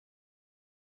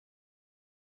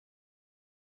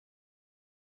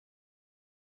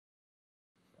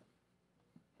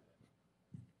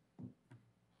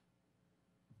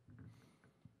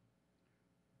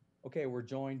Okay, we're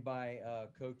joined by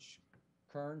Coach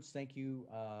Kearns. Thank you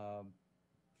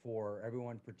for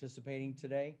everyone participating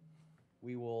today.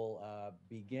 We will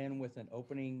begin with an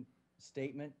opening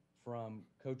statement from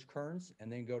Coach Kearns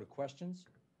and then go to questions.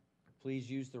 Please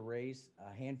use the raise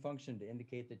hand function to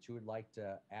indicate that you would like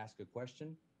to ask a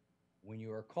question. When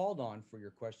you are called on for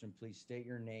your question, please state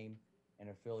your name and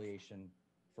affiliation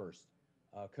first.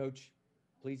 Coach,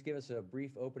 please give us a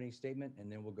brief opening statement and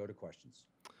then we'll go to questions.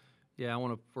 Yeah, I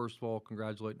want to first of all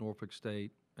congratulate Norfolk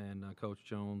State and Coach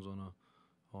Jones on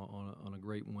a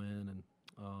great win, and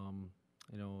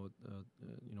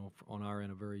on our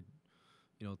end a very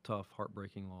tough,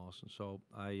 heartbreaking loss. And so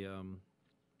I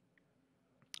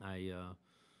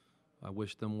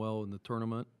wish them well in the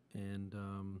tournament, and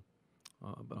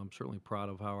but I'm certainly proud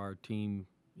of how our team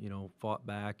fought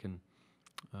back, and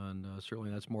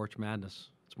certainly that's March Madness.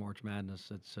 It's March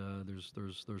Madness. It's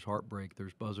there's heartbreak,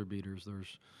 there's buzzer beaters,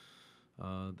 there's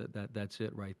that's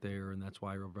it right there, and that's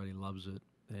why everybody loves it.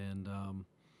 And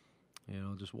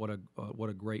just what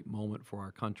a great moment for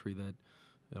our country that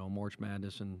March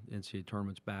Madness and NCAA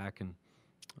tournaments back, and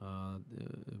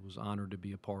it was honored to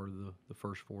be a part of the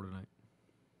First Four tonight.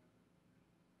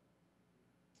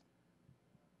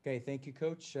 Okay, thank you,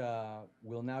 Coach.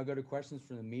 We'll now go to questions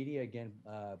from the media. Again,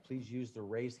 please use the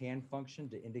raise hand function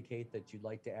to indicate that you'd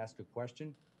like to ask a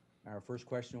question. Our first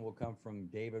question will come from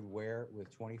David Ware with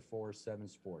 24/7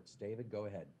 Sports. David, go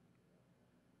ahead.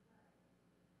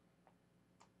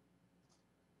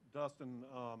 Dustin,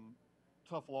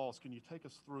 tough loss. Can you take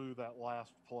us through that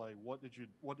last play? What did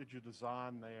you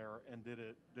design there, and did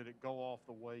it go off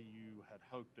the way you had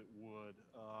hoped it would?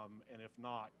 And if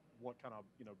not, what kind of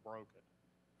broke it?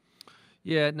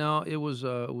 Yeah, no, it was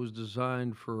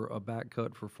designed for a back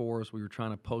cut for Forrest. We were trying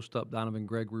to post up Donovan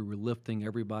Gregory. We were lifting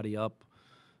everybody up,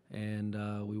 and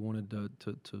we wanted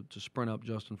to sprint up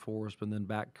Justin Forrest, and then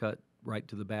back cut right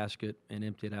to the basket and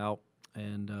empty it out.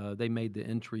 And they made the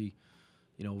entry,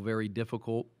 very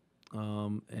difficult,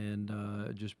 and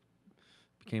it just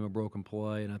became a broken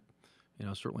play. And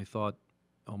I certainly thought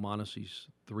Almonte's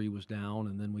three was down,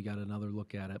 and then we got another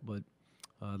look at it, but.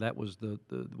 That was the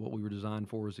what we were designed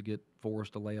for, is to get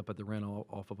Forrest to lay up at the rim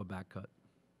off of a back cut.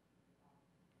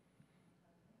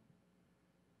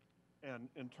 And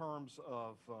in terms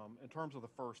of the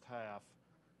first half,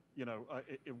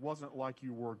 it wasn't like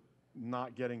you were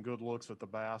not getting good looks at the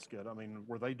basket. I mean,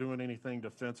 were they doing anything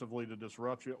defensively to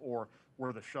disrupt you, or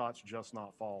were the shots just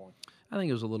not falling? I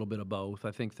think it was a little bit of both.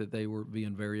 I think that they were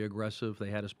being very aggressive. They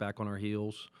had us back on our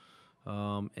heels.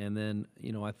 And then,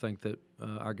 I think that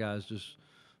our guys just,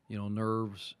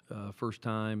 nerves, first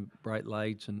time, bright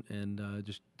lights, and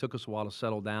just took us a while to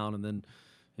settle down. And then,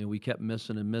 we kept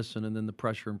missing, and then the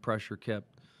pressure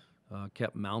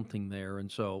kept mounting there. And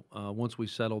so once we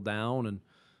settled down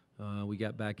and we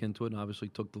got back into it, and obviously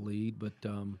took the lead, but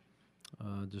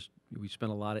we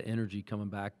spent a lot of energy coming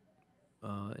back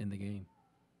in the game.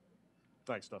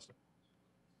 Thanks, Dustin.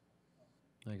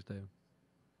 Thanks, David.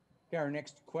 Okay, our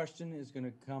next question is going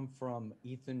to come from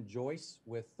Ethan Joyce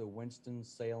with the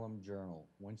Winston-Salem Journal.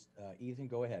 Ethan,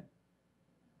 go ahead.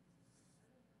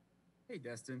 Hey,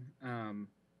 Dustin.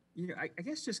 I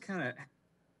guess just kind of,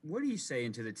 what are you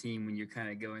saying to the team when you're kind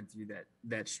of going through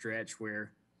that stretch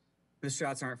where the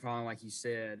shots aren't falling like you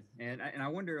said? And I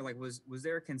wonder, like, was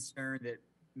there a concern that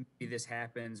maybe this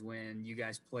happens when you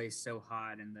guys play so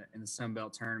hot in the Sun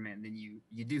Belt tournament, and then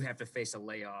you do have to face a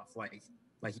layoff like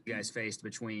you guys faced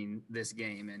between this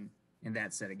game and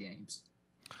that set of games?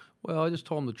 Well, I just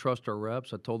told them to trust our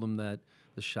reps. I told them that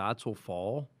the shots will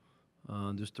fall,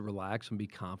 just to relax and be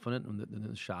confident, and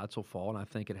the shots will fall. And I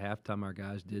think at halftime our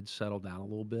guys did settle down a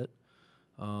little bit.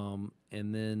 And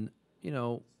then,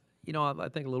 I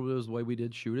think a little bit was the way we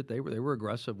did shoot it. They were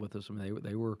aggressive with us. I mean,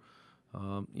 they were,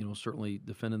 certainly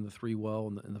defending the three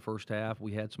well in the first half.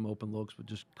 We had some open looks, but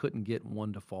just couldn't get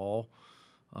one to fall.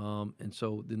 And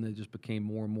so then they just became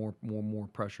more and more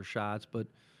pressure shots. But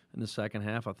in the second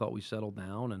half, I thought we settled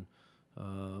down and,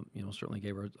 certainly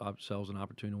gave ourselves an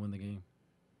opportunity to win the game.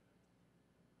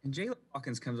 And Jalen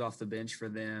Hawkins comes off the bench for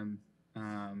them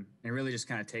and really just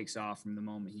kind of takes off from the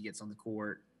moment he gets on the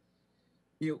court.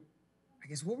 I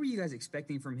guess, what were you guys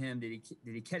expecting from him? Did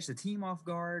he catch the team off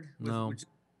guard? No.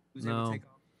 Was able to take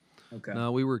off? Okay.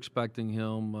 No, we were expecting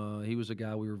him. He was a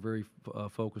guy we were very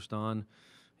focused on.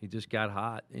 He just got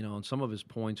hot, and some of his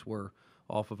points were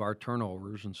off of our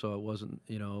turnovers, and so it wasn't,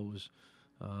 it was,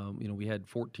 we had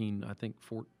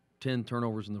 10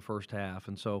 turnovers in the first half,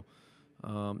 and so,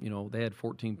 they had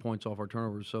 14 points off our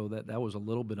turnovers, so that was a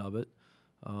little bit of it,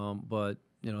 but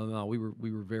no, we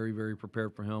were very, very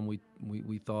prepared for him.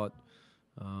 We thought,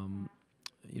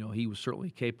 he was certainly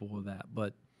capable of that,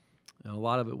 but And a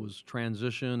lot of it was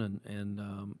transition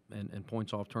and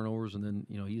points off turnovers, and then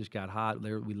he just got hot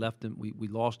there. We left him. We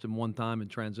lost him one time in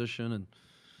transition and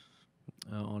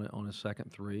on a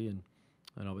second three, and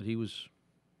but he was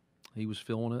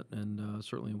feeling it, and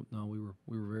certainly no, we were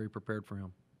very prepared for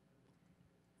him.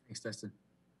 Thanks, Dustin.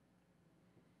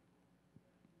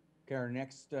 Okay, our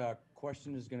next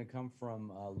question is going to come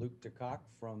from Luke DeCock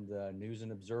from the News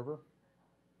and Observer.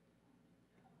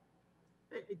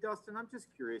 Hey, Dustin, I'm just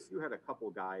curious. You had a couple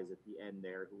guys at the end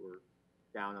there who were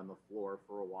down on the floor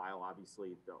for a while.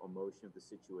 Obviously, the emotion of the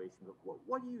situation. But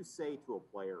what do you say to a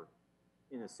player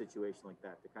in a situation like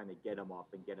that to kind of get them up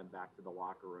and get them back to the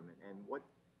locker room? And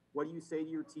what do you say to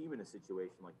your team in a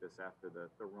situation like this after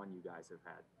the run you guys have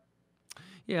had?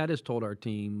 Yeah, I just told our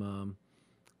team,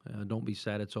 don't be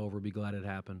sad it's over. Be glad it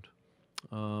happened.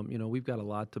 We've got a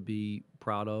lot to be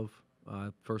proud of.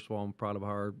 First of all, I'm proud of how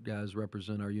our guys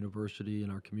represent our university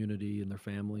and our community and their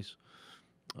families.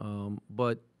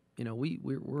 But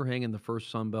we're hanging the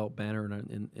first Sun Belt banner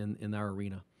in our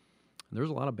arena. And there's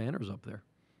a lot of banners up there,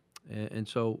 and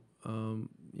so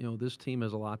this team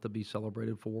has a lot to be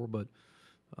celebrated for. But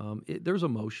there's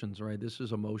emotions, right? This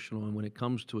is emotional, and when it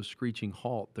comes to a screeching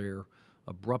halt there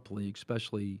abruptly,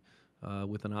 especially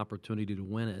with an opportunity to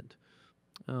win it.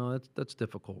 That's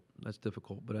difficult. That's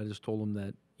difficult. But I just told them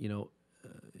that,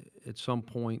 at some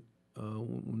point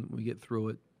when we get through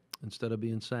it, instead of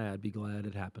being sad, be glad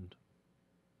it happened.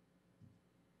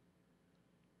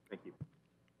 Thank you.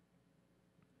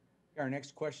 Our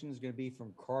next question is going to be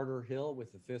from Carter Hill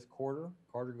with the Fifth Quarter.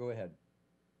 Carter, go ahead.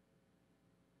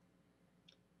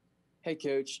 Hey,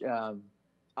 Coach.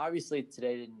 Obviously,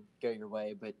 today didn't go your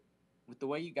way, but with the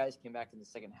way you guys came back in the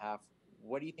second half,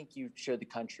 what do you think you showed the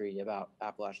country about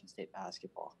Appalachian State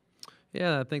basketball?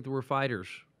 Yeah, I think that we're fighters.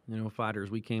 Fighters.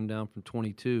 We came down from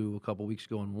 22 a couple weeks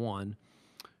ago and won.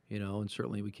 And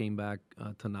certainly we came back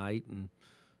tonight, and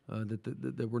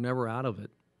that we're never out of it.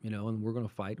 And we're going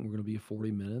to fight, and we're going to be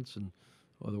 40 minutes, and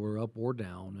whether we're up or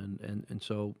down. And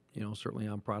so certainly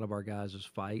I'm proud of our guys'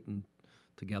 fight and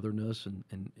togetherness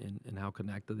and how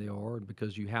connected they are, and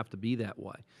because you have to be that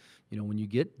way. When you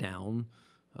get down,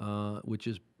 which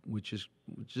is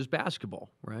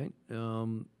basketball, right?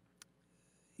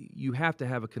 You have to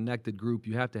have a connected group.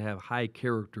 You have to have high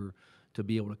character to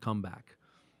be able to come back.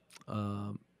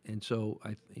 And so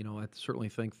I certainly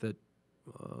think that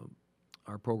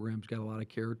our program's got a lot of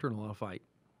character and a lot of fight.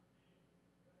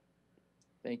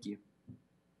 Thank you.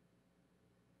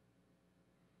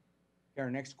 Our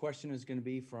next question is going to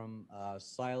be from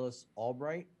Silas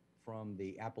Albright from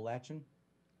the Appalachian.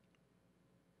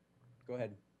 Go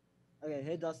ahead. Okay,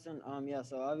 hey Dustin.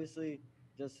 So obviously,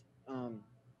 just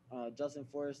Justin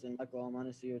Forrest and Michael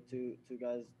Almonacci are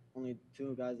only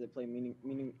two guys that played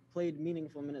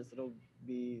meaningful minutes that'll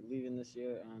be leaving this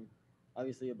year.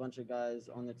 Obviously, a bunch of guys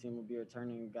on the team will be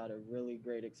returning. Got a really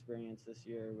great experience this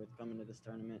year with coming to this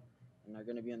tournament, and are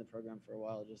going to be in the program for a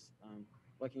while. Just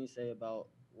what can you say about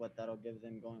what that'll give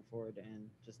them going forward and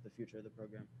just the future of the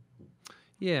program?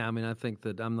 Yeah, I think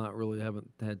that haven't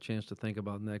had a chance to think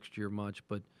about next year much,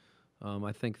 but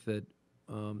I think that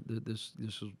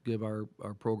this will give our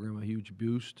program a huge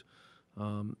boost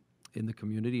in the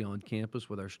community, on campus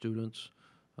with our students.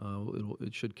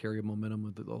 It should carry a momentum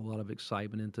with a lot of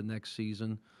excitement into next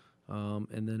season.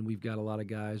 And then we've got a lot of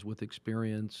guys with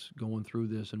experience going through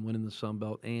this and winning the Sun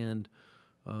Belt and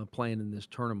playing in this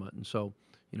tournament. And so,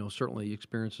 certainly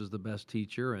experience is the best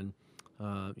teacher. And,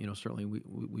 certainly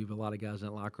we have a lot of guys in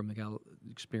that locker room that got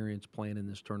experience playing in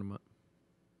this tournament.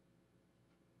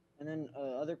 And then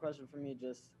other question for me,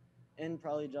 just in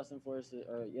probably Justin Forrest's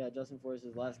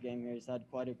last game here, he's had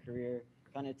quite a career.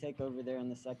 Kind of take over there in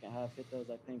the second half, hit those,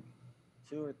 I think,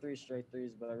 2 or 3 straight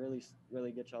threes, but I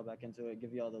really get y'all back into it,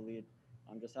 give y'all the lead.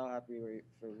 Just how happy were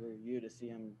you to see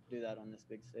him do that on this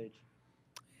big stage?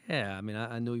 Yeah,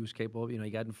 I knew he was capable of. He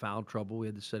got in foul trouble. We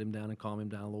had to set him down and calm him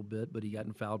down a little bit, but he got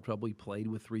in foul trouble. He played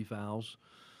with 3 fouls,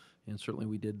 and certainly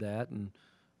we did that. And,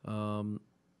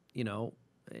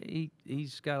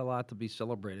 he's got a lot to be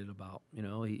celebrated about.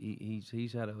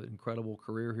 He's had an incredible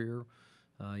career here.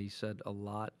 He's set a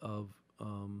lot of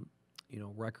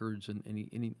records,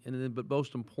 but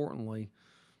most importantly,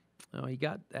 he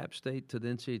got App State to the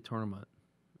NCAA tournament,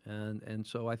 and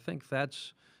so I think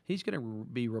he's going to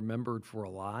be remembered for a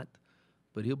lot,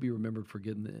 but he'll be remembered for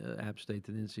getting the App State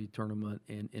to the NCAA tournament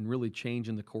and really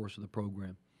changing the course of the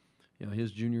program.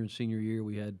 His junior and senior year,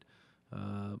 we had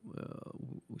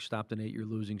we stopped an 8-year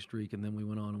losing streak, and then we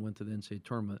went on and went to the NCAA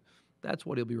tournament. That's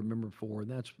what he'll be remembered for,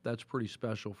 and that's pretty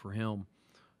special for him.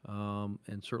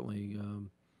 And certainly,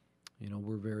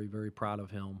 we're very, very proud of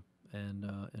him and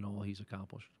all he's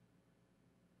accomplished.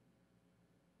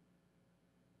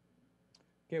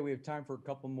 Okay, we have time for a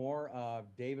couple more.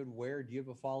 David Ware, do you have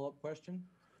a follow-up question?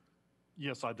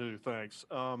 Yes, I do. Thanks.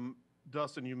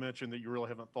 Dustin, you mentioned that you really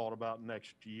haven't thought about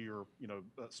next year,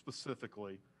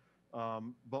 specifically.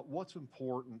 But what's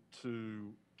important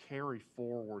to carry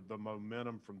forward the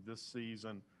momentum from this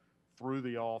season through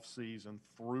the off season,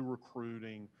 through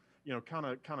recruiting, kind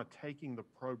of taking the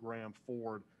program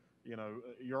forward.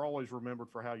 You're always remembered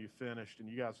for how you finished, and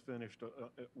you guys finished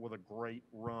with a great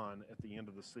run at the end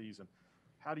of the season.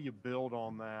 How do you build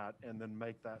on that and then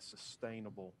make that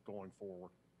sustainable going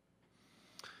forward?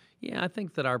 Yeah, I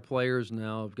think that our players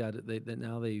now have got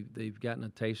they've gotten a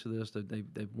taste of this.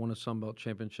 They've won a Sun Belt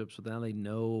championship, so now they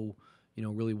know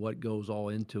really what goes all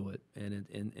into it,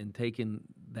 and taking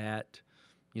that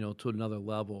to another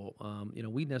level.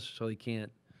 We necessarily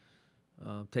can't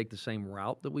take the same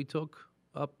route that we took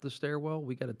up the stairwell.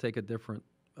 We got to take a different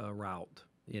route,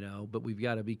 but we've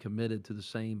got to be committed to the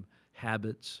same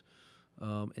habits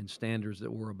and standards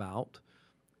that we're about,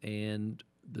 and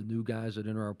the new guys that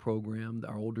enter our program,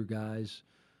 our older guys,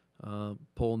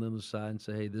 pulling them aside and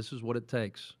say, hey, this is what it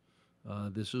takes.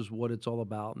 This is what it's all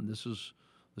about, and this is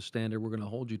the standard we're going to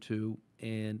hold you to.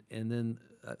 And then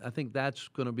I think that's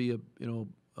going to be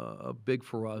a big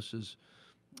for us is,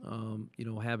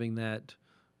 having that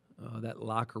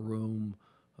locker room,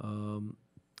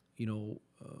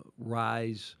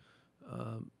 rise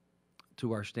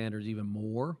to our standards even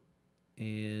more,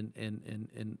 and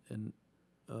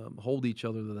hold each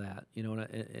other to that,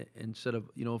 and instead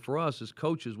of, for us as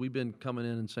coaches, we've been coming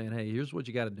in and saying, hey, here's what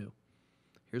you got to do.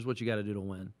 Here's what you got to do to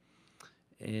win.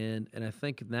 And I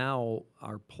think now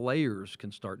our players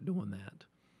can start doing that.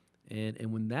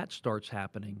 And when that starts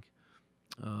happening,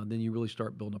 then you really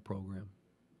start building a program.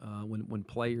 When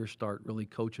players start really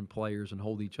coaching players and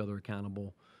hold each other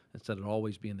accountable instead of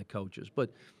always being the coaches. But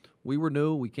we were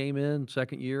new. We came in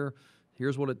second year.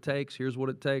 Here's what it takes. Here's what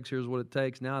it takes. Here's what it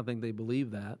takes. Now I think they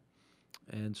believe that,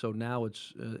 and so now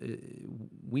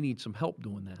we need some help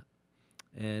doing that.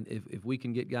 And if we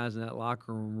can get guys in that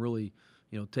locker room really,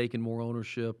 taking more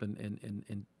ownership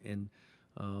and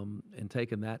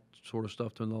taking that sort of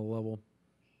stuff to another level,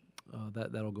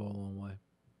 that'll go a long way.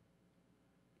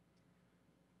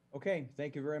 Okay,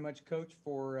 thank you very much, Coach,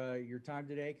 for your time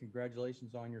today.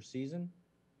 Congratulations on your season.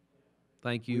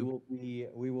 Thank you.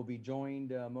 We will be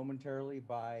joined momentarily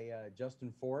by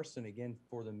Justin Forrest, and again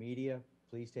for the media,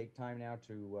 please take time now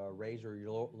to raise or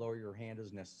lower your hand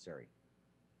as necessary.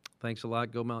 Thanks a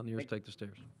lot. Go Mountaineers. Take the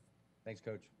stairs. Thanks,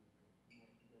 Coach.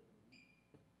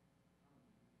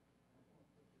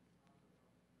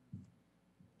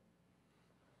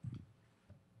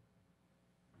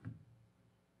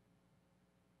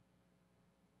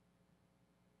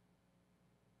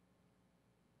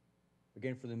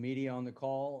 Again, for the media on the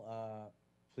call,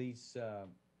 please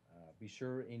be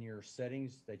sure in your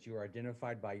settings that you are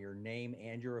identified by your name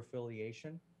and your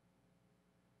affiliation.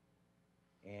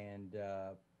 And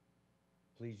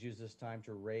please use this time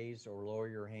to raise or lower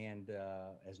your hand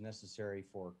as necessary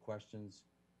for questions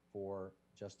for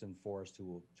Justin Forrest, who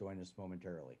will join us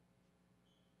momentarily.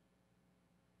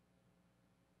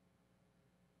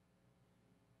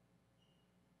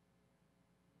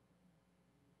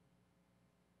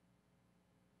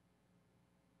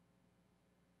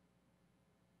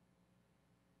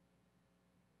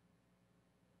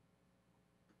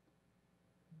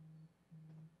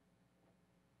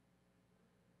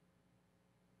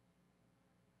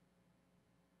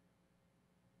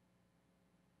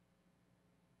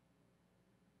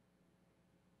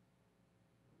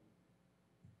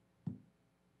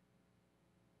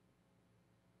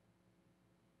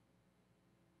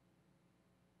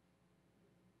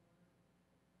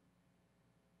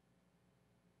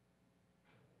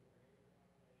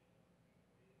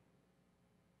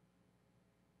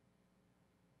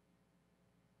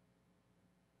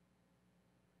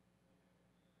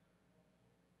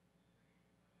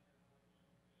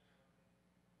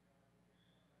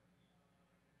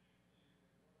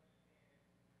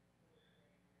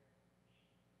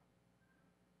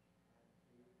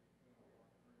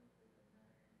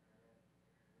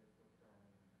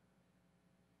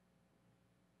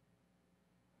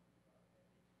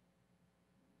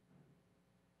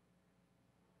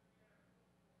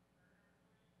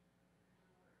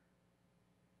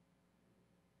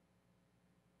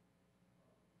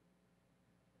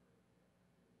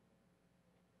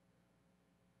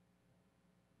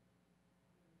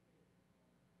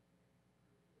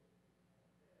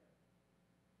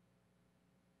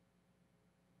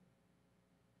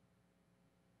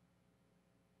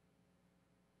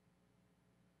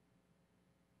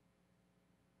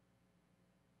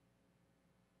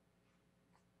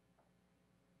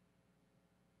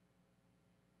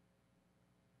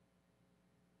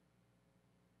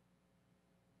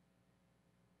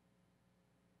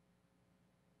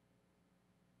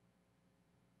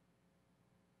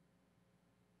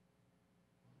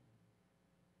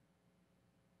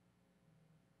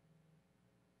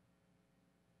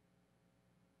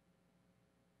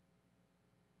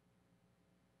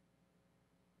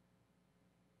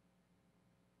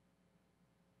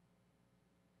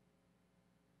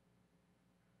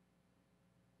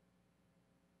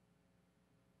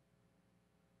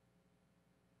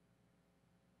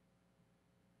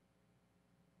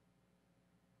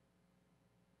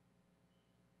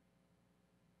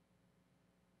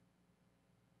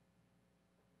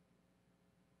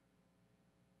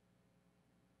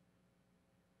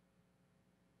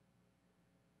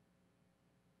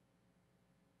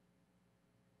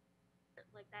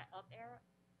 like that up air?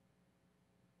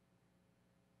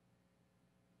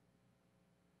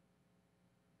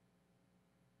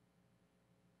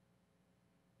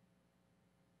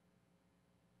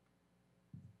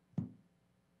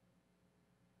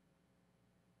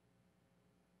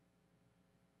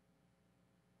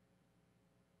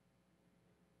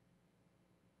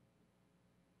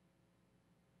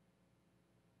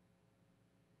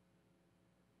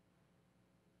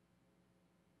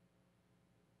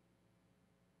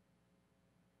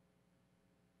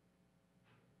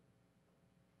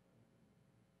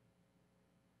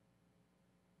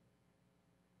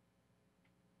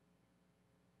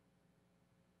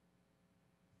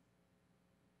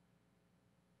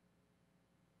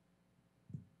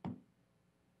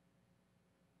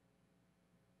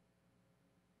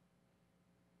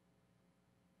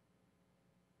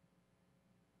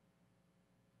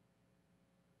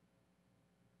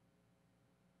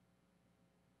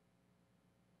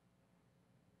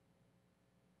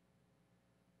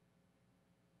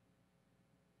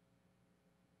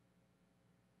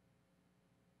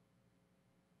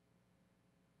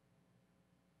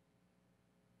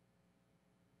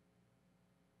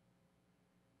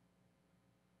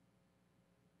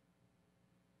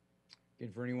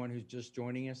 And for anyone who's just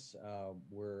joining us,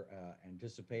 we're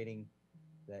anticipating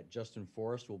that Justin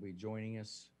Forrest will be joining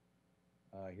us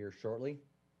here shortly.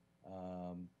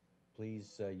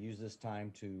 Please use this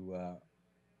time to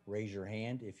raise your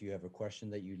hand if you have a question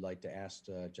that you'd like to ask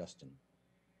Justin.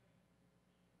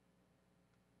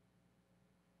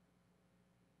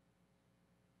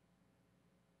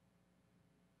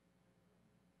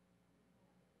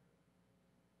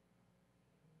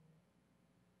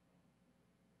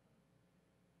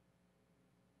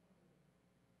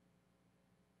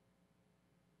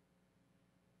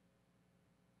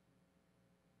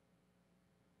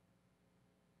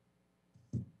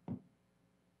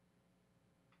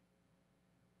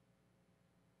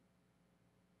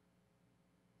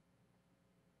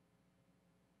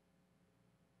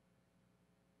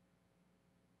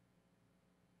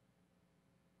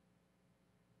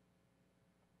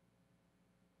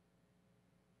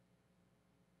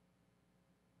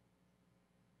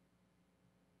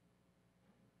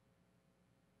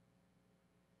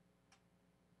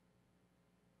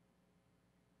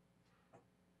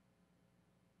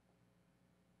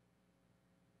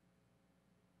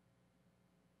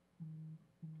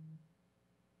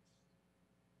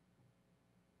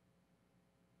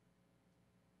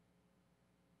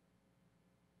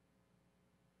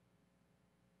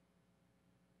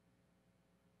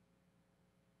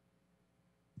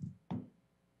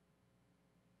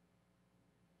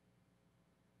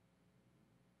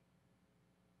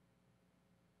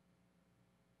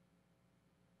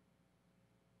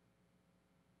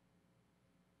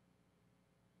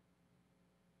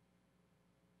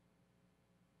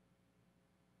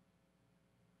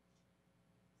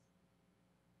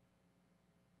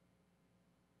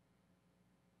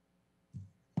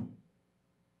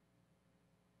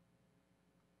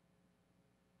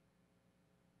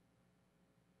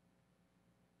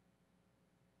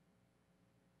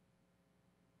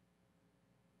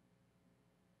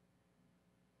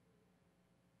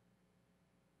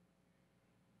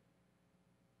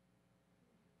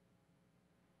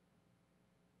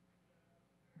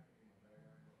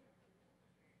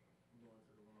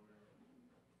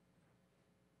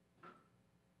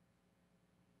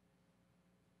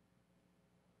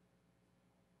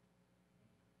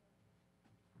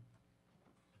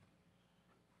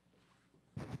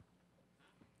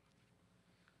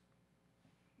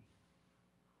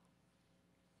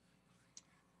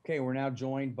 Okay, we're now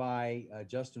joined by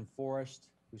Justin Forrest,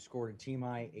 who scored a team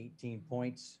high 18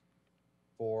 points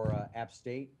for App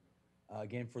State.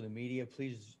 Again, for the media,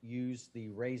 please use the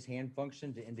raise hand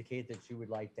function to indicate that you would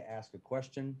like to ask a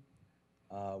question.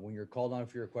 When you're called on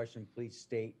for your question, please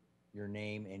state your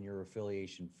name and your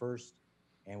affiliation first.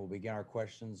 And we'll begin our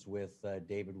questions with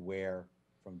David Ware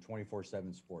from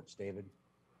 24/7 Sports. David.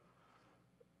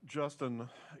 Justin,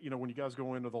 when you guys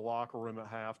go into the locker room at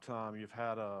halftime, you've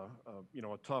had a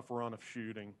tough run of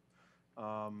shooting.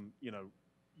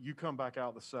 You come back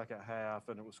out the second half,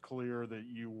 and it was clear that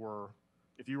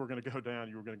if you were going to go down,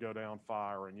 you were going to go down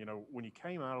firing. When you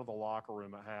came out of the locker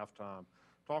room at halftime,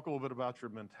 talk a little bit about your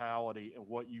mentality and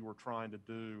what you were trying to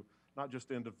do, not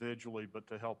just individually, but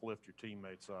to help lift your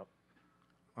teammates up.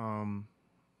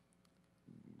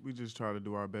 We just try to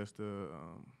do our best to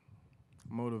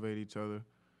motivate each other.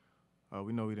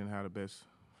 We know we didn't have the best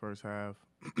first half,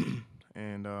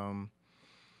 and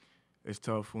it's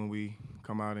tough when we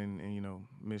come out and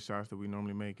miss shots that we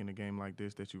normally make in a game like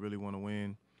this that you really want to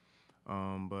win.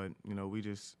 But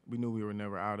we knew we were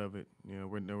never out of it. We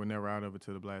were never out of it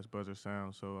till the last buzzer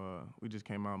sound. So we just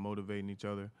came out motivating each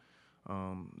other,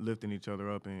 lifting each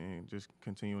other up, and just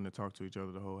continuing to talk to each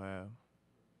other the whole half.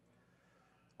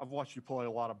 I've watched you play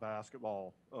a lot of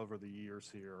basketball over the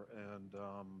years here, and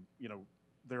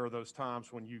there are those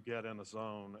times when you get in a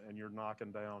zone and you're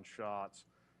knocking down shots,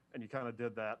 and you kind of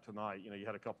did that tonight. You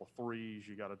had a couple of threes,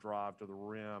 you got a drive to the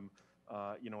rim,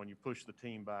 and you push the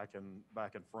team back in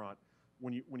front.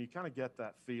 When you kind of get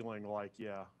that feeling like,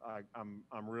 yeah,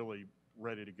 I'm really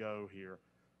ready to go here.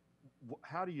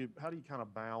 How do you kind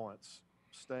of balance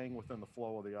staying within the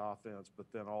flow of the offense, but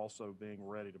then also being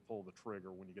ready to pull the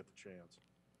trigger when you get the chance?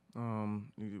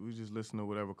 We just listen to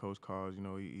whatever coach calls.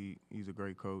 He's a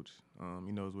great coach.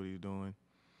 He knows what he's doing.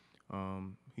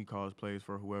 He calls plays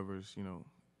for whoever's,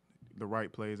 the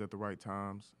right plays at the right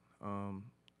times.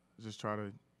 Just try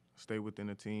to stay within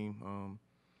the team.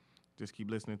 Just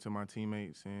keep listening to my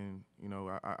teammates, and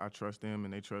I trust them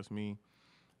and they trust me.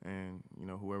 And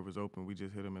whoever's open, we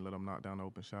just hit them and let them knock down the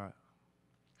open shot.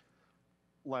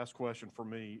 Last question for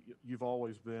me. You've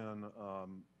always been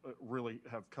really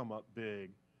have come up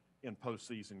big in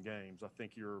postseason games. I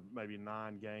think you're maybe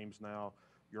 9 games now.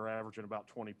 You're averaging about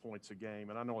 20 points a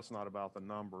game. And I know it's not about the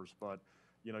numbers, but,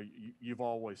 you've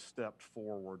always stepped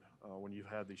forward when you've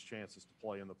had these chances to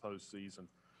play in the postseason.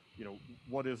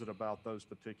 What is it about those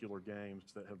particular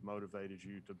games that have motivated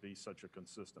you to be such a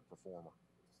consistent performer?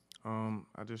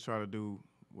 I just try to do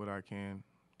what I can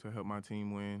to help my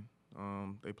team win.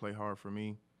 They play hard for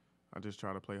me. I just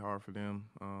try to play hard for them.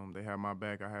 They have my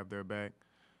back. I have their back.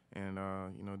 And,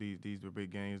 these are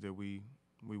big games that we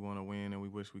want to win and we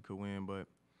wish we could win, but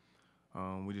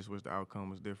we just wish the outcome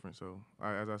was different. So,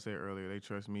 as I said earlier, they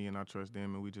trust me and I trust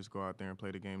them, and we just go out there and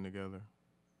play the game together.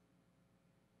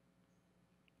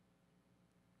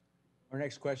 Our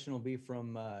next question will be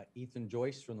from Ethan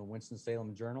Joyce from the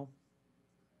Winston-Salem Journal.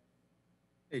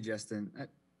 Hey, Justin.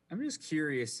 I'm just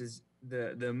curious, is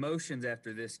the emotions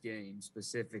after this game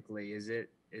specifically, is it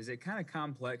kind of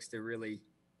complex to really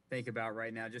think about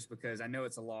right now, just because I know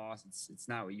it's a loss, it's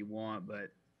not what you want,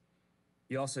 but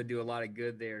you also do a lot of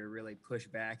good there to really push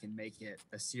back and make it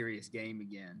a serious game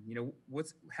again.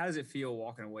 How does it feel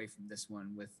walking away from this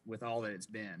one with all that it's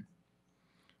been?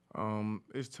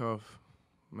 It's tough,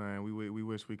 man. We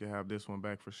wish we could have this one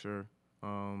back for sure.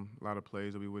 A lot of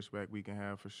plays that we wish back we can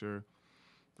have for sure.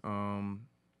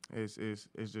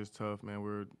 It's just tough, man.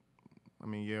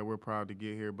 We're proud to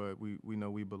get here, but we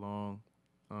know we belong.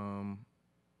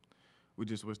 We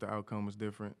just wish the outcome was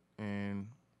different, and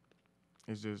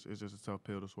it's just a tough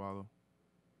pill to swallow.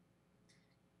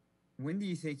 When do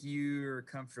you think you're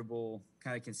comfortable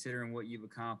kind of considering what you've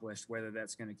accomplished, whether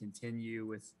that's going to continue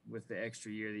with the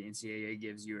extra year the NCAA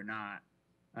gives you or not?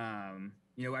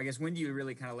 I guess when do you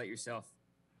really kind of let yourself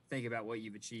think about what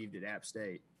you've achieved at App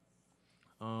State?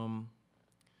 I'm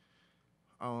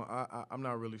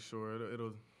not really sure.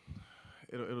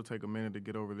 It'll take a minute to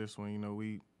get over this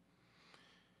one.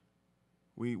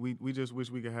 We just wish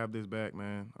we could have this back,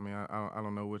 man. I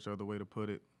don't know which other way to put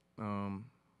it. We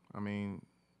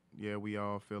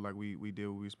all feel like we did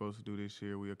what we were supposed to do this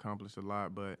year. We accomplished a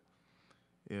lot, but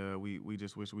yeah, we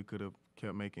just wish we could have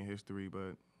kept making history.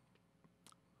 But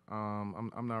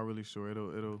I'm not really sure.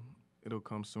 It'll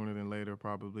come sooner than later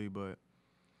probably, but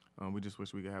we just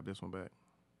wish we could have this one back.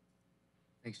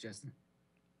 Thanks, Justin.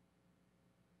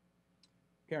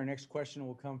 Okay, our next question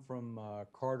will come from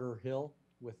Carter Hill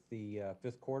with the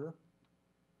fifth quarter.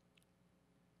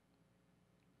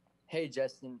 Hey,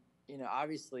 Justin.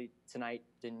 Obviously tonight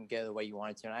didn't go the way you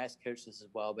wanted to, and I asked Coach this as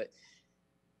well, but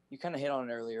you kind of hit on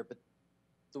it earlier. But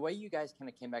the way you guys kind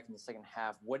of came back in the second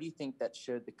half, what do you think that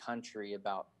showed the country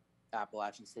about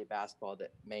Appalachian State basketball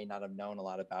that may not have known a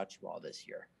lot about you all this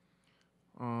year?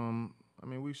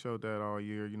 We showed that all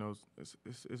year.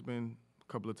 It's been a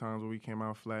couple of times where we came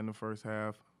out flat in the first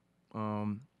half,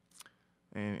 and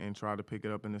tried to pick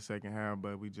it up in the second half,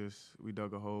 but we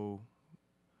dug a hole,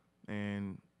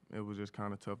 and it was just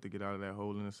kind of tough to get out of that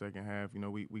hole in the second half.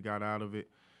 We got out of it,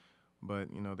 but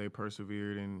they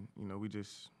persevered, and we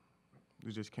just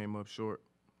came up short.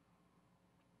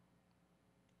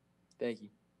 Thank you.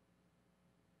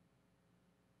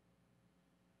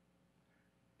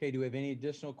 Okay, do we have any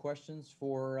additional questions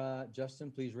for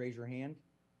Justin? Please raise your hand.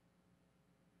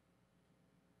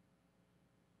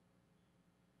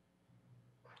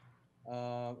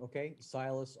 Okay,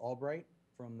 Silas Albright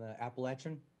from the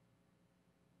Appalachian.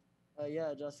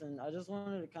 Yeah, Justin, I just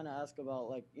wanted to kind of ask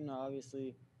about,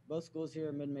 obviously both schools here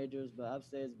are mid-majors, but App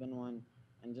State has been one,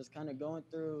 and just kind of going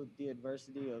through the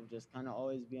adversity of just kind of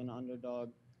always being an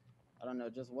underdog. I don't know,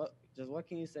 just what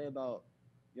can you say about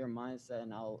your mindset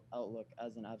and outlook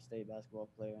as an App State basketball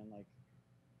player, and like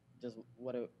just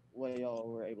what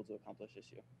y'all were able to accomplish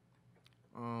this year.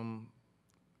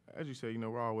 As you say,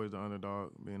 we're always the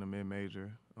underdog, being a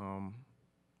mid-major. I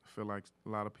feel like a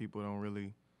lot of people don't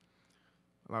really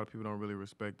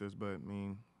respect us, but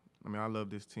I love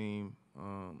this team.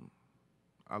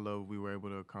 I love what we were able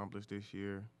to accomplish this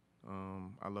year.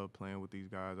 I love playing with these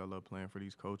guys. I love playing for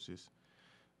these coaches.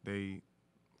 They,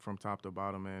 from top to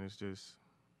bottom, man, I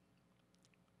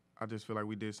just feel like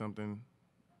we did something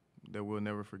that we'll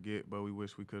never forget, but we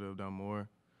wish we could have done more.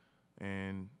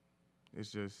 And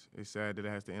it's sad that it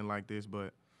has to end like this,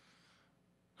 but,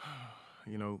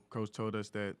 Coach told us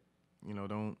that,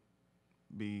 don't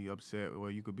be upset. Well,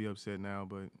 you could be upset now,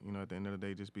 but, at the end of the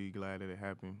day, just be glad that it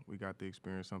happened. We got to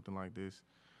experience something like this,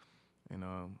 and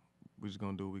we're just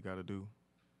going to do what we got to do.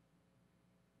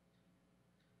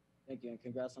 Thank you, and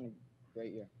congrats on a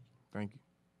great year. Thank you.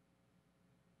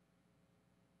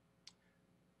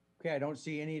 Okay, I don't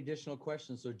see any additional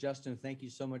questions. So, Justin, thank you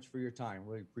so much for your time.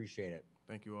 Really appreciate it.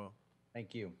 Thank you all.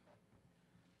 Thank you.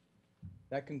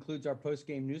 That concludes our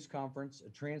post-game news conference. A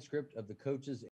transcript of the coaches